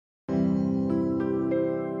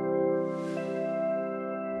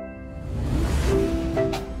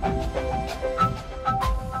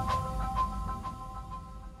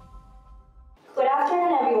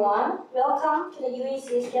Welcome to the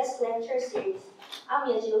UAC's guest lecture series. I'm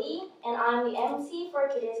Yajuli, and I'm the MC for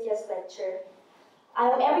today's guest lecture. I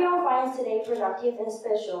hope everyone finds today productive and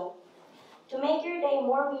special. To make your day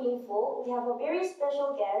more meaningful, we have a very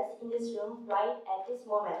special guest in this room right at this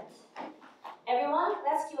moment. Everyone,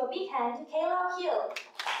 let's give a big hand to Kayla Kiel.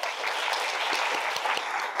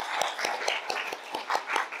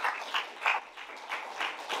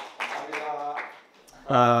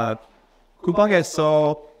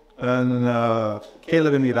 쿠팡에서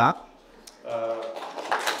케일럽입니다.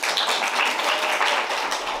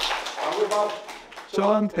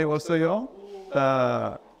 저한테 왔어요.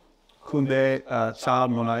 근데 잘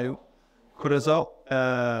몰라요. 그래서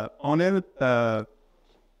오늘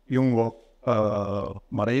영어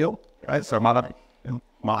말해요. 그래서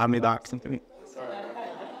말합니다.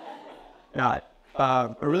 Yeah,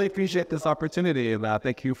 I really appreciate this opportunity.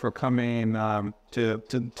 Thank you for coming to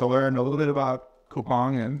learn a little bit about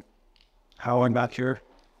Coupang and how I got here.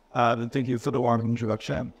 And thank you for the warm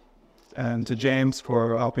introduction. And to James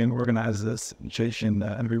for helping organize this session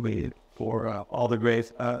and really for all the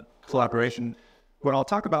great collaboration. What I'll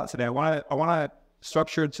talk about today, I want to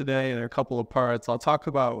structure today in a couple of parts. I'll talk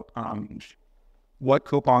about what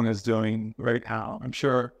Coupang is doing right now. I'm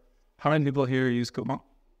sure, how many people here use Coupang?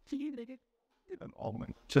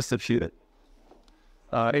 Just a few.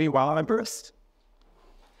 Any WoW members?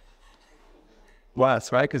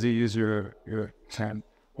 Less, right? Because you use your hand.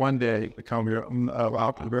 One day become your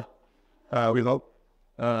WoW member. We hope.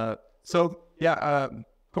 So yeah,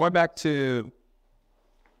 going back to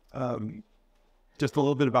just a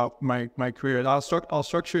little bit about my career. I'll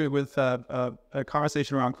structure it with a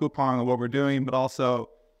conversation around Coupang and what we're doing, but also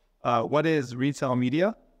what is retail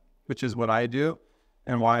media, which is what I do,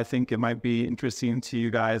 and why I think it might be interesting to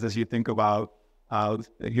you guys as you think about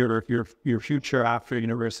your future after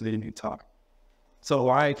university in Utah. So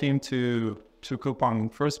why I came to Coupang in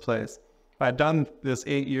the first place. I'd done this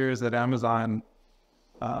 8 years at Amazon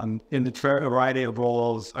in a variety of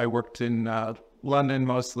roles. I worked in London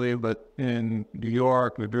mostly, but in New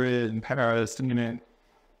York, Madrid, Paris,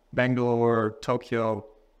 Bangalore, Tokyo,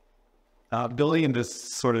 building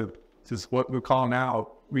this what we call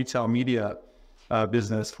now retail media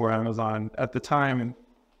business for Amazon. At the time,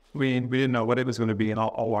 we didn't know what it was going to be, and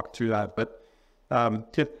I'll walk through that. But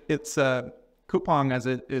it's Coupang, as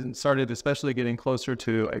it started, especially getting closer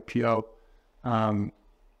to IPO,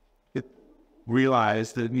 it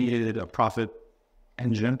realized that it needed a profit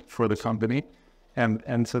engine for the company.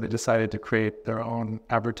 And so they decided to create their own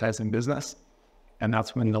advertising business. And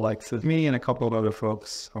that's when the likes of me and a couple of other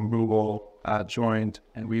folks from Google joined.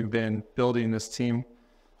 And we've been building this team.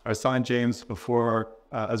 I was telling James before,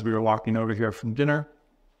 as we were walking over here from dinner,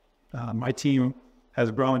 my team has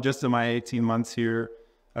grown just in my 18 months here.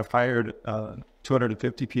 I've hired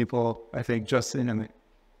 250 people, I think, just in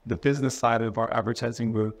the business side of our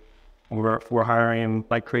advertising group. We're hiring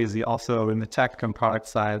like crazy also in the tech and product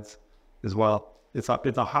sides as well. It's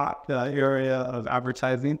a hot area of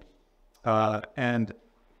advertising. And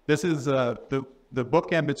this is the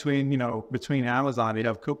bookend between Amazon. You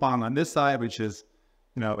have Coupang on this side, which is,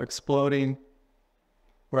 exploding.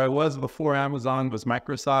 Where I was before Amazon was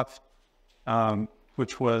Microsoft,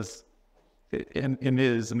 which was and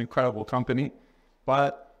is an incredible company,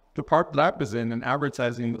 but the part that I was in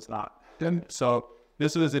advertising was not. And so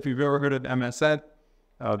this was, if you've ever heard of MSN,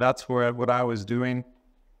 that's what I was doing.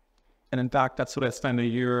 And in fact, that's what I spent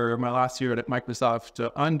my last year at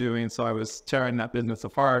Microsoft undoing. So I was tearing that business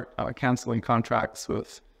apart, canceling contracts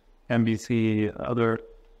with NBC, other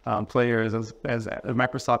players as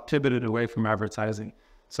Microsoft pivoted away from advertising.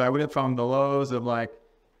 So I went from the lows of like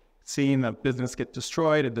seeing the business get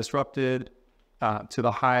destroyed and disrupted to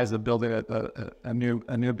the highs of building a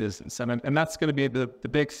new business. And that's going to be the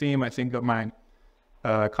big theme, I think, of my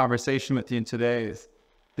conversation with you today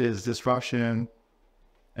is disruption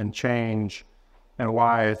and change, and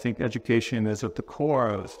why I think education is at the core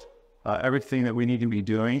of everything that we need to be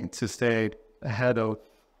doing to stay ahead of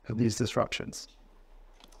these disruptions.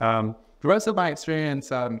 The rest of my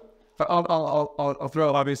experience, I'll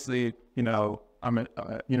throw, obviously, I'm a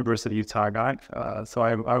University of Utah guy, so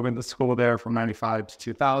I went to school there from 95 to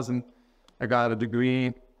 2000. I got a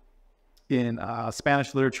degree in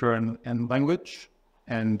Spanish literature and language,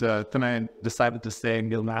 and then I decided to stay and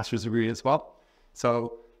get a master's degree as well.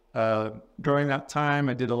 So during that time,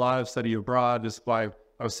 I did a lot of study abroad. Just why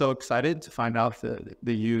I was so excited to find out that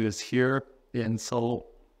the U is here in Seoul,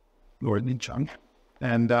 or in Incheon,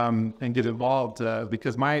 and get involved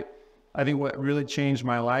because I think what really changed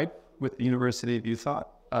my life with the University of Utah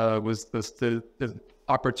was the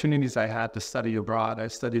opportunities I had to study abroad. I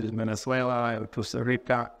studied in Venezuela, Costa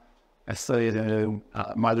Rica, I studied in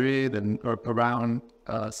Madrid and around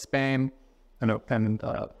Spain, and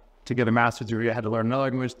to get a master's degree, I had to learn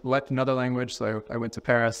another language. So I went to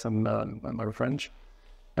Paris and learned French.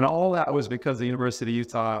 And all that was because the University of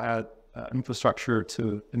Utah had infrastructure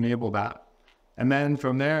to enable that. And then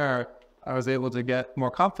from there, I was able to get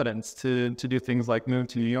more confidence to do things like move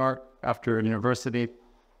to New York after university,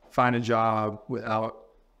 find a job without,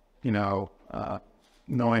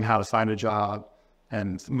 knowing how to find a job,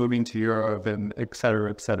 and moving to Europe, and et cetera,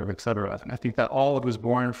 et cetera, et cetera. And I think that all was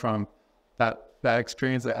born from that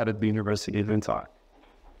experience I had at the University of Utah.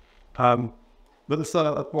 But let's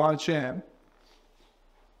launch in.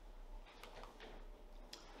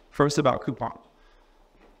 First about Coupang.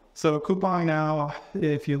 So Coupang now,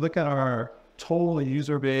 if you look at our total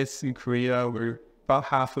user base in Korea, we're about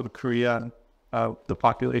half of Korea, the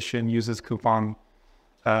population uses Coupang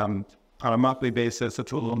on a monthly basis.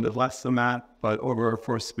 It's a little bit less than that, but over a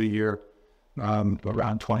course of a year,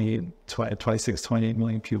 around 26, 28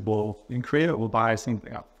 million people in Korea will buy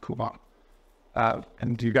something off Coupang.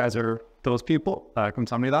 And you guys are those people? Can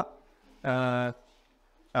tell me that?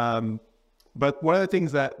 But one of the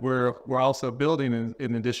things that we're also building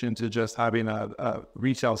in addition to just having a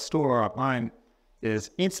retail store online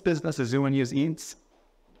is Eats business. Does anyone use Eats?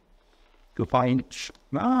 Coupang.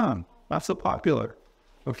 Not so popular.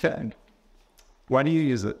 Okay. Why do you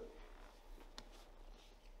use it?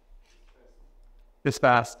 It's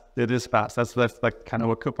fast. It is fast. That's like kind of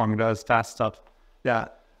what Coupang does, fast stuff. Yeah.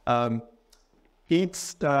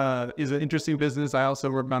 Eats is an interesting business. I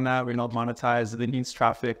also work on that. We don't monetize the Eats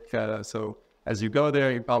traffic. So as you go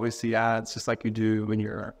there, you probably see ads just like you do when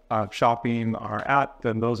you're shopping our app.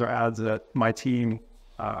 And those are ads that my team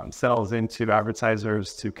sells into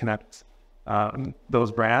advertisers to connect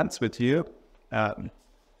those brands with you.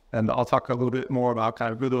 And I'll talk a little bit more about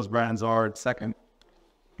kind of who those brands are in a second.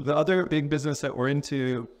 The other big business that we're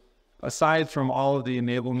into, aside from all of the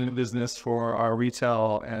enablement business for our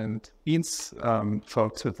retail and Eats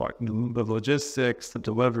folks with like the logistics, the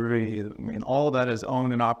delivery, all of that is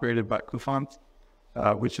owned and operated by Coupang,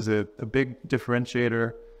 which is a big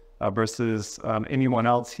differentiator versus anyone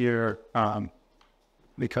else here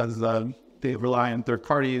because they rely on third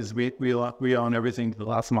parties. We own everything to the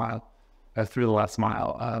last mile. Through the last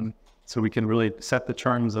mile. So we can really set the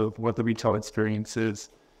terms of what the retail experience is.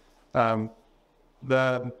 The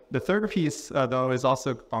third piece, though, is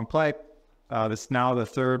also Coupang Play. It's now the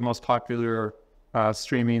third most popular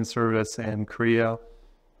streaming service in Korea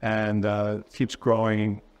and keeps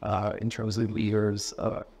growing in terms of years.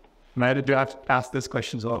 And I had to ask this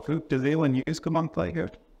question as well. Does anyone use Coupang Play here?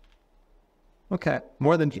 Okay,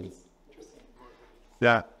 more than you.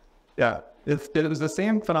 Yeah. It was the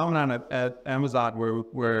same phenomenon at Amazon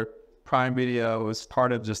where Prime Video was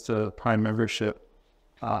part of just a Prime membership.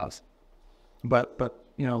 But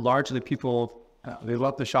largely people, they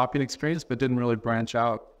loved the shopping experience, but didn't really branch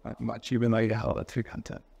out much, even though you held that through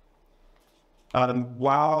content.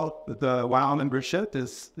 Wow, the Wow membership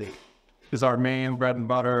is our main bread and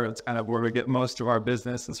butter. It's kind of where we get most of our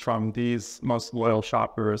business is from these most loyal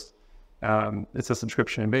shoppers. It's a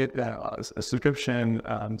subscription,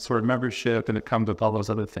 sort of membership, and it comes with all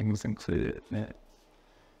those other things included in it.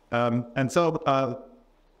 And so,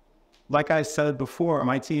 like I said before,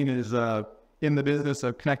 my team is in the business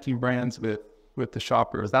of connecting brands with the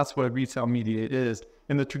shoppers. That's what retail media is.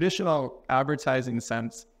 In the traditional advertising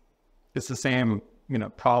sense, it's the same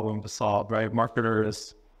problem to solve, right?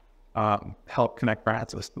 Marketers help connect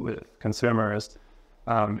brands with consumers.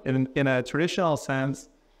 In a traditional sense,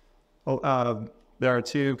 there are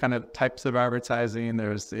two kind of types of advertising.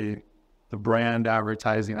 There's the brand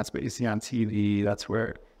advertising. That's what you see on TV. That's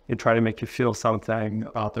where they try to make you feel something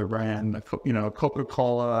about their brand.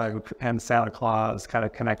 Coca-Cola and Santa Claus kind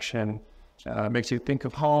of connection. Makes you think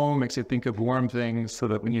of home, makes you think of warm things, so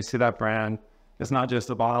that when you see that brand, it's not just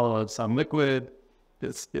a bottle of some liquid.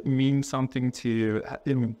 It means something to you.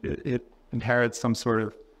 It inherits some sort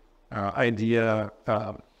of idea,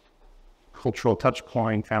 cultural touch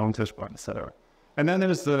point, family touch point, etc. And then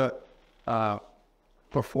there's the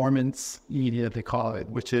performance media, they call it,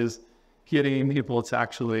 which is getting people to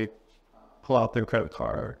actually pull out their credit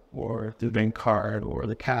card or the bank card or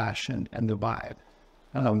the cash and to buy it.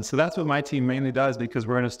 So that's what my team mainly does, because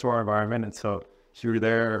we're in a store environment, and so you're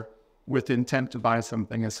there with the intent to buy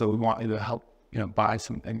something, and so we want you to help buy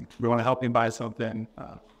something. We want to help you buy something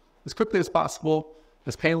as quickly as possible,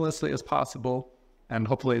 as painlessly as possible, and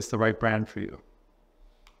hopefully it's the right brand for you.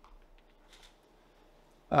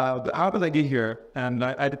 How did I get here? And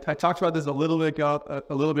I talked about this a little bit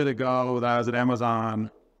ago that I was at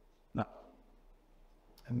Amazon.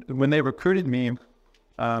 And when they recruited me,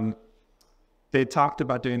 they talked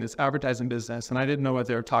about doing this advertising business, and I didn't know what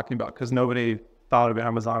they were talking about because nobody thought of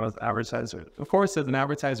Amazon as an advertiser. Of course, as an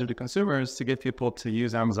advertiser to consumers to get people to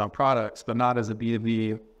use Amazon products, but not as a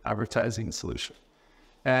B2B advertising solution.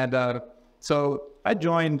 And so I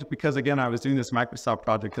joined because, again, I was doing this Microsoft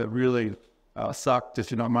project that really sucked,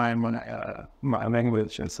 if you don't mind my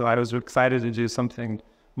language. And so I was excited to do something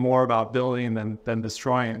more about building than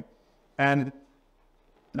destroying. And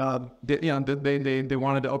they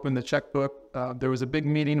wanted to open the checkbook. There was a big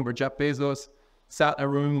meeting where Jeff Bezos sat in a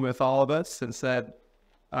room with all of us and said,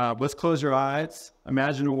 let's close your eyes.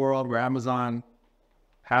 Imagine a world where Amazon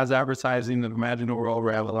has advertising, and imagine a world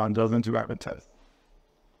where Amazon doesn't do advertising.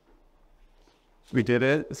 We did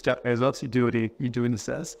it. It's Jeff Bezos. You do what he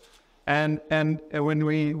says. And when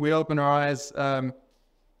we opened our eyes,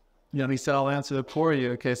 he said, I'll answer it for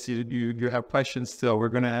you in case you have questions still. We're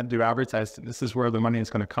going to do advertising. This is where the money is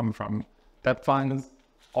going to come from. That funds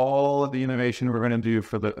all of the innovation we're going to do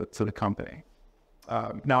for the company.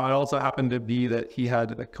 Now, it also happened to be that he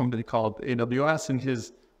had a company called AWS in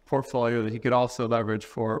his portfolio that he could also leverage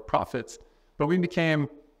for profits. But we became,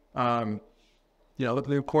 the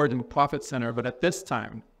important profit center. But at this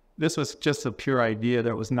time, this was just a pure idea.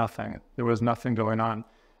 There was nothing. There was nothing going on.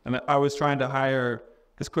 And I was trying to hire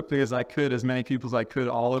as quickly as I could, as many people as I could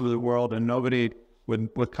all over the world, and nobody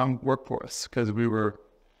would come work for us because we were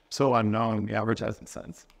so unknown in the advertising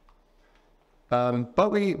sense.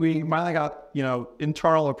 But we finally got,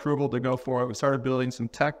 internal approval to go for it. We started building some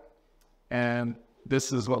tech, and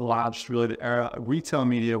this is what launched really the era of retail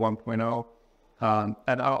media 1.0.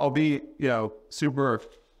 And I'll be, super,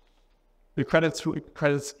 the credits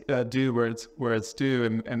due where it's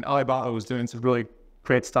due. And Alibaba was doing some really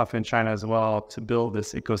great stuff in China as well to build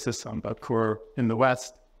this ecosystem. But in the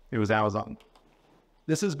West, it was Amazon.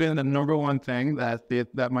 This has been the number one thing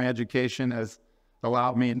that my education has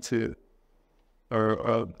allowed me to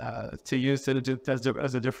use as a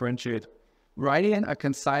differentiator. Writing a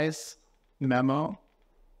concise memo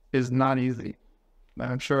is not easy.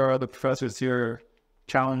 I'm sure the professors here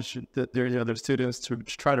challenge their students to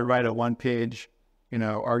try to write a one-page,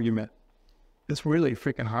 argument. It's really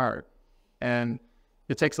freaking hard, and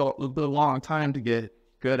it takes a long time to get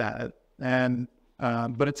good at it. And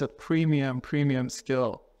but it's a premium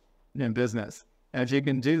skill in business. And if you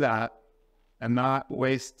can do that and not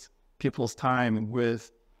waste people's time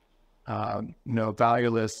with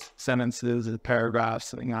valueless sentences and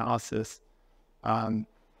paragraphs and analysis,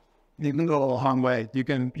 you can go a long way.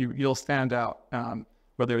 You'll stand out,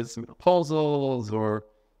 whether it's proposals or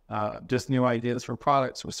just new ideas for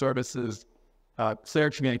products or services. Clear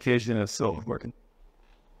communication is so important.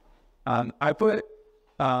 I put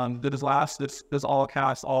this all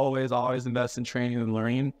caps always invest in training and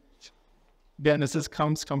learning. Again, this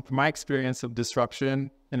comes from my experience of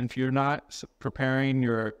disruption. And if you're not preparing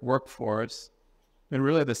your workforce, and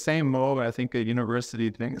really the same mode, I think a university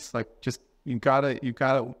thinks, like, just you gotta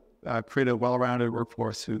create a well-rounded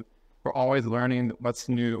workforce who are always learning what's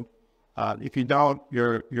new. If you don't,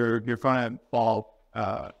 you're gonna fall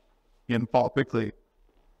quickly.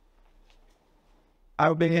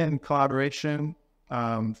 I've been in collaboration,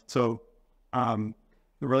 so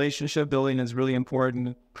the relationship building is really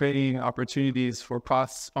important. Creating opportunities for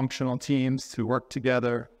cross-functional teams to work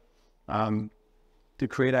together, to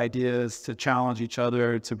create ideas, to challenge each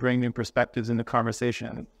other, to bring new perspectives into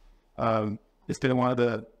conversation. It's been one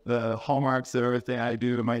of the hallmarks of everything I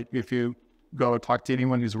do. If you go talk to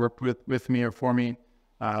anyone who's worked with me or for me,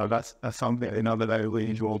 that's something I know that I really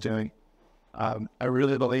enjoy doing. I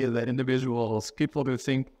really believe that people who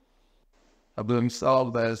think of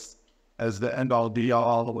themselves as the end-all,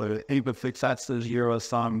 be-all, or even success is zero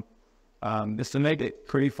sum, is to make it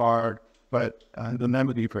pretty far, but the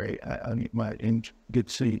memory be great. And get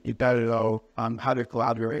to better know how to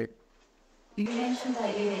collaborate. You mentioned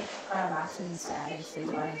that you are a master in Spanish, as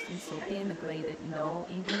well as consulting, the way that you know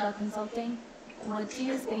English about consulting. What do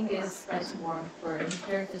you think is that's more important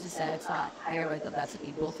here? Because you said it's not higher like the best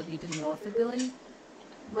people for you to know if ability.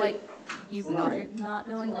 Like, you are not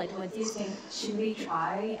knowing, like, what do you think? Should we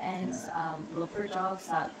try and look for jobs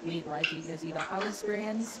that we like because you don't have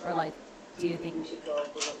experience? Or, like, do you think we should go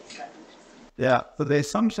for what we spend? Yeah, so the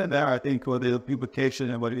assumption there, I think, with the duplication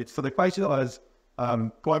and what it's, so the question was,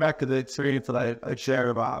 going back to the experience that I shared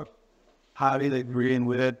about how do they agree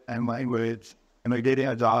with it and language, and like getting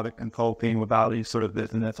a job at consulting without any sort of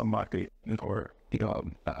business or marketing or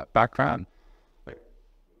background.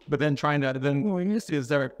 But then is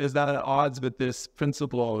that at odds with this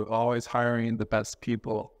principle of always hiring the best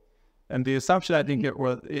people? And the assumption I think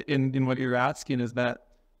in what you're asking is that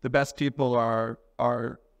the best people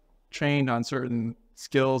are trained on certain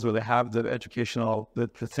skills or they have the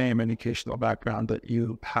same educational background that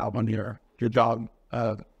you have on your job,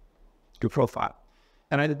 your profile.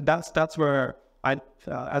 And that's where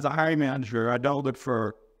as a hiring manager, I don't look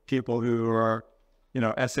for people who are,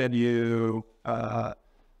 SNU,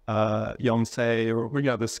 Yonsei,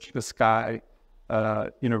 or, the Sky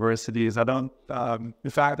universities. I don't, in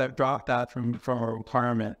fact, I've dropped that from a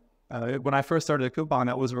requirement. When I first started at Coupang,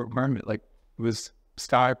 that was a requirement. Like, it was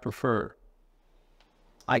Sky preferred.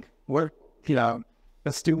 Like, we're,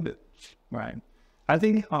 that's stupid, right? I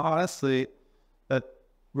think, honestly, that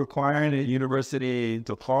requiring a university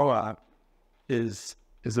diploma is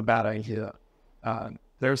a bad idea.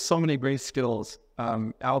 There's so many great skills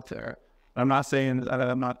out there. I'm not saying that,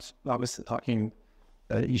 I'm not obviously talking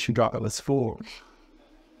that you should drop out of school.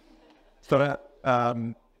 So that,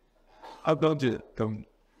 I'll don't do it. Don't.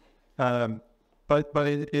 But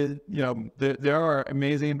there are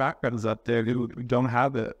amazing backgrounds out there who don't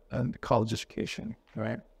have a college education,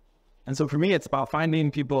 right? And so for me, it's about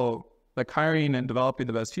finding people, like hiring and developing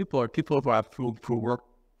the best people, are people who work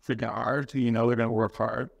freaking hard, who they're going to work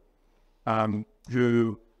hard,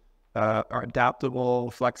 who are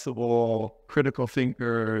adaptable, flexible, critical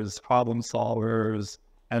thinkers, problem solvers,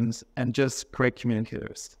 and just great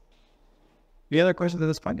communicators. Any other questions at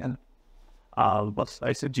this point? Yeah. What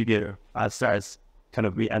advice would you give as kind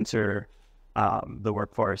of re-enter the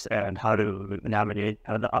workforce and how to navigate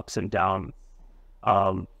the ups and downs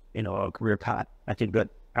of a career path? I think that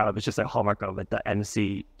it's just a hallmark of the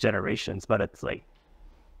NC generations, but it's like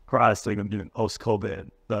for us, post-COVID,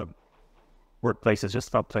 the workplace is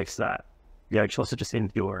just a place that you're supposed to just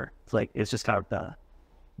endure. It's just kind of the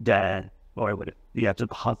dead, or you have to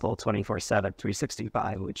hustle 24/7,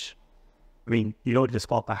 365, which, you don't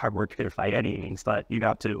disqualify hard work here by any means, but you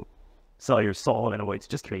have to sell your soul in a way to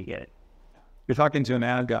just create it. You're talking to an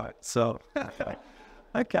ad guy, so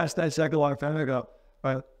I cashed that check a long time ago.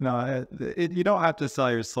 But no, you don't have to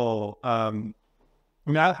sell your soul. I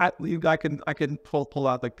can pull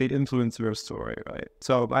out like the influencer story, right?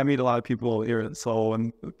 So I meet a lot of people here at Seoul,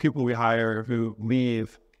 and people we hire who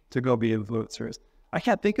leave to go be influencers. I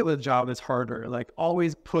can't think of a job that's harder. Like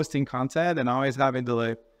always posting content and always having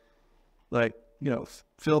to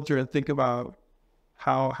filter and think about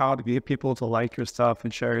how to get people to like your stuff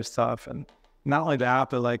and share your stuff. And not only that,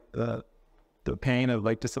 but like the pain of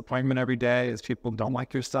like disappointment every day as people don't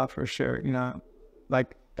like your stuff or share,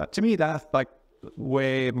 like that, to me, that's like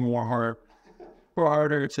way harder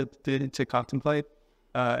to contemplate.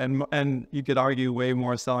 And you could argue way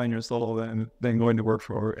more selling your soul than going to work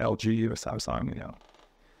for LG or Samsung,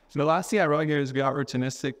 So the last thing I wrote here is be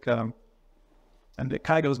opportunistic. And it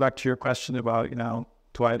kind of goes back to your question about,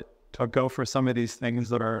 do I go for some of these things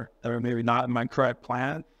that are maybe not in my correct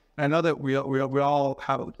plan? And I know that we all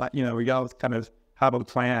have, we all kind of have a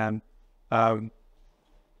plan, and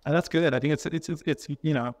that's good. I think it's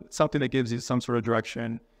something that gives you some sort of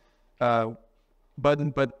direction.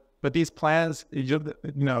 But these plans,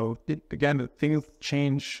 again, things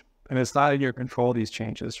change, and it's not in your control, these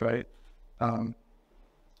changes, right?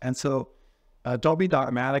 And so don't be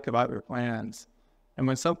dogmatic about your plans. And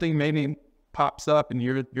when something maybe pops up and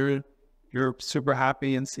you're super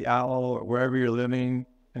happy in Seattle or wherever you're living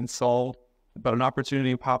in Seoul, but an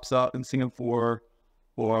opportunity pops up in Singapore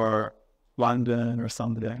or London or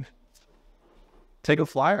something, take a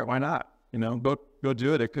flyer. Why not? Go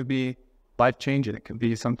do it. It could be life changing. It could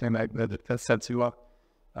be something that sets you up.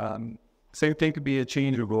 Same thing could be a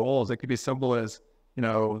change of roles. It could be simple as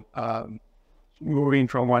moving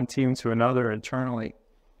from one team to another internally.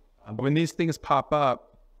 When these things pop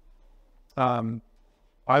up,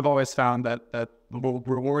 I've always found that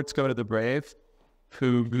rewards go to the brave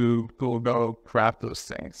who will go craft those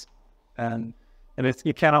things. And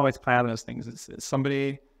you can't always plan those things. It's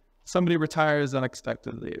somebody retires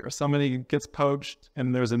unexpectedly, or somebody gets poached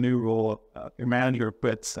and there's a new role. Your manager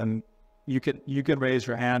quits, and you can raise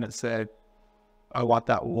your hand and say, I want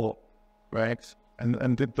that role, right?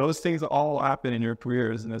 And those things all happen in your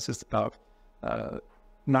careers, and it's just about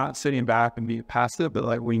not sitting back and being passive, but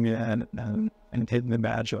like winging in and hitting the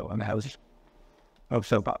badge on the house. Oh,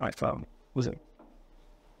 so about my phone. Was it?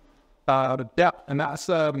 Yeah, and that's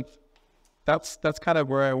kind of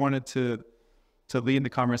where I wanted to lead the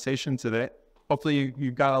conversation today. Hopefully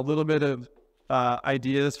you got a little bit of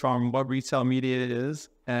ideas from what retail media is,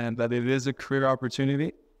 and that it is a career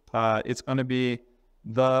opportunity. It's going to be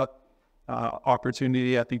the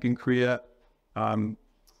opportunity, I think, in Korea.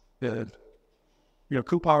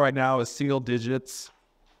 Coupang right now is single digits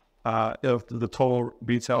of the total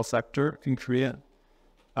retail sector in Korea,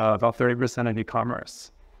 about 30% in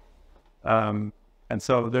e-commerce. And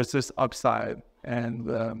so there's this upside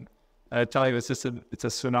And I tell you, it's a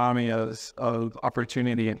tsunami of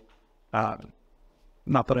opportunity.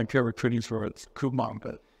 Not that I'm pure recruiting for Coupang,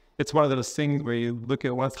 but it's one of those things where you look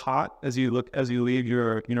at what's hot as you leave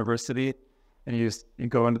your university, and you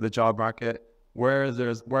go into the job market. Where is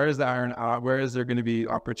the iron out? Where is there going to be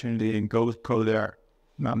opportunity? And go there.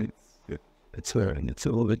 I mean, it's a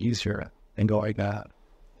little bit easier than going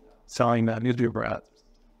selling that newspaper ads.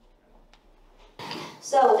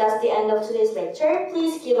 So that's the end of today's lecture.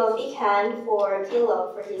 Please give a big hand for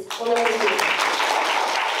Caleb for his comments.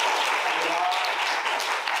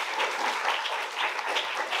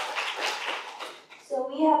 So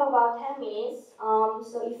we have about 10 minutes.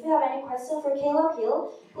 So if you have any questions for Caleb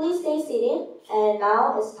Hill, please stay seated. And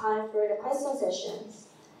now it's time for the question sessions.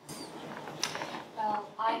 Well,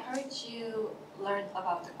 I heard you learned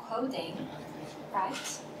about the coding,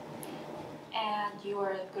 right? And you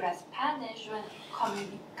are good at Spanish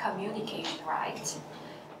and communication, right?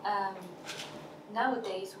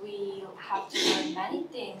 Nowadays, we have to learn many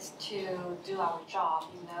things to do our job.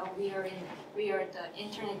 We are the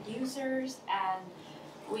internet users, and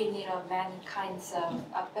we need many kinds of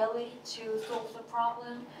ability to solve the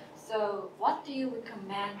problem. So, what do you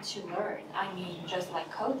recommend to learn? I mean, just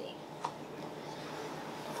like coding.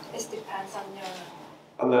 It depends on your.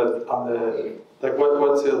 Like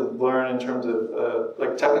what to learn in terms of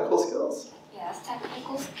like technical skills? Yes,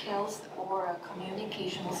 technical skills or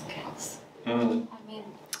communicational skills. Mm. I mean,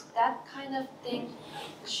 that kind of thing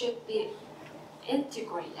should be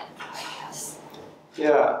integrated, I guess.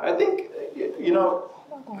 Yeah, I think,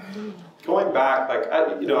 going back, like,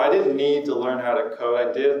 I didn't need to learn how to code.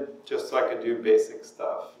 I did just so I could do basic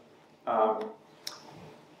stuff.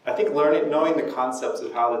 I think knowing the concepts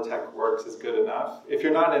of how the tech works is good enough. If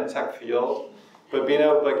you're not in a tech field, but being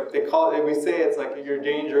able, like they call it, we say it's like you're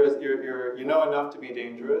dangerous. You know enough to be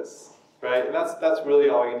dangerous, right? And that's really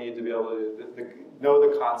all you need to be able to know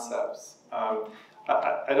the concepts. I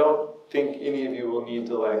don't think any of you will need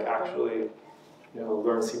to like actually,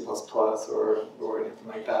 learn C++ or anything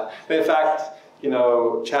like that. But in fact,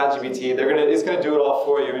 ChatGPT, it's gonna do it all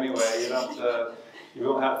for you anyway. You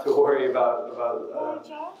don't have to worry about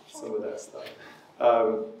some of that stuff.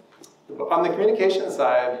 On the communication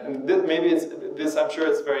side, and I'm sure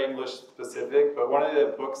it's very English specific, but one of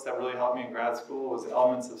the books that really helped me in grad school was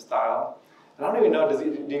Elements of Style. And I don't even know,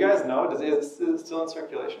 do you guys know, is it still in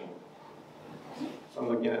circulation? I'm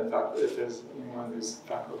looking at if there's anyone who's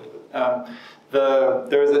faculty.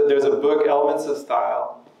 There's a book, Elements of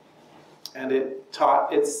Style, and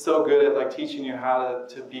it's so good at like teaching you how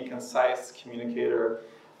to be concise communicator,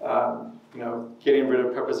 getting rid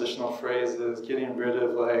of prepositional phrases, getting rid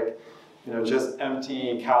of like, just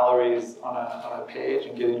empty calories on a page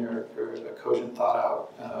and getting your cogent thought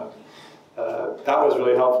out. That was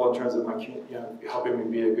really helpful in terms of helping me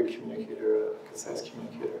be a good communicator, a concise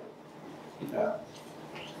communicator. Yeah.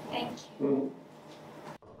 Thank you.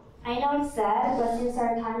 I know it's sad, but since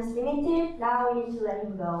our time is limited, now we need to let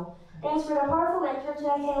him go. Thanks for the powerful lecture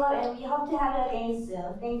today, Caleb, and we hope to have you again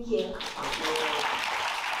soon. Thank you.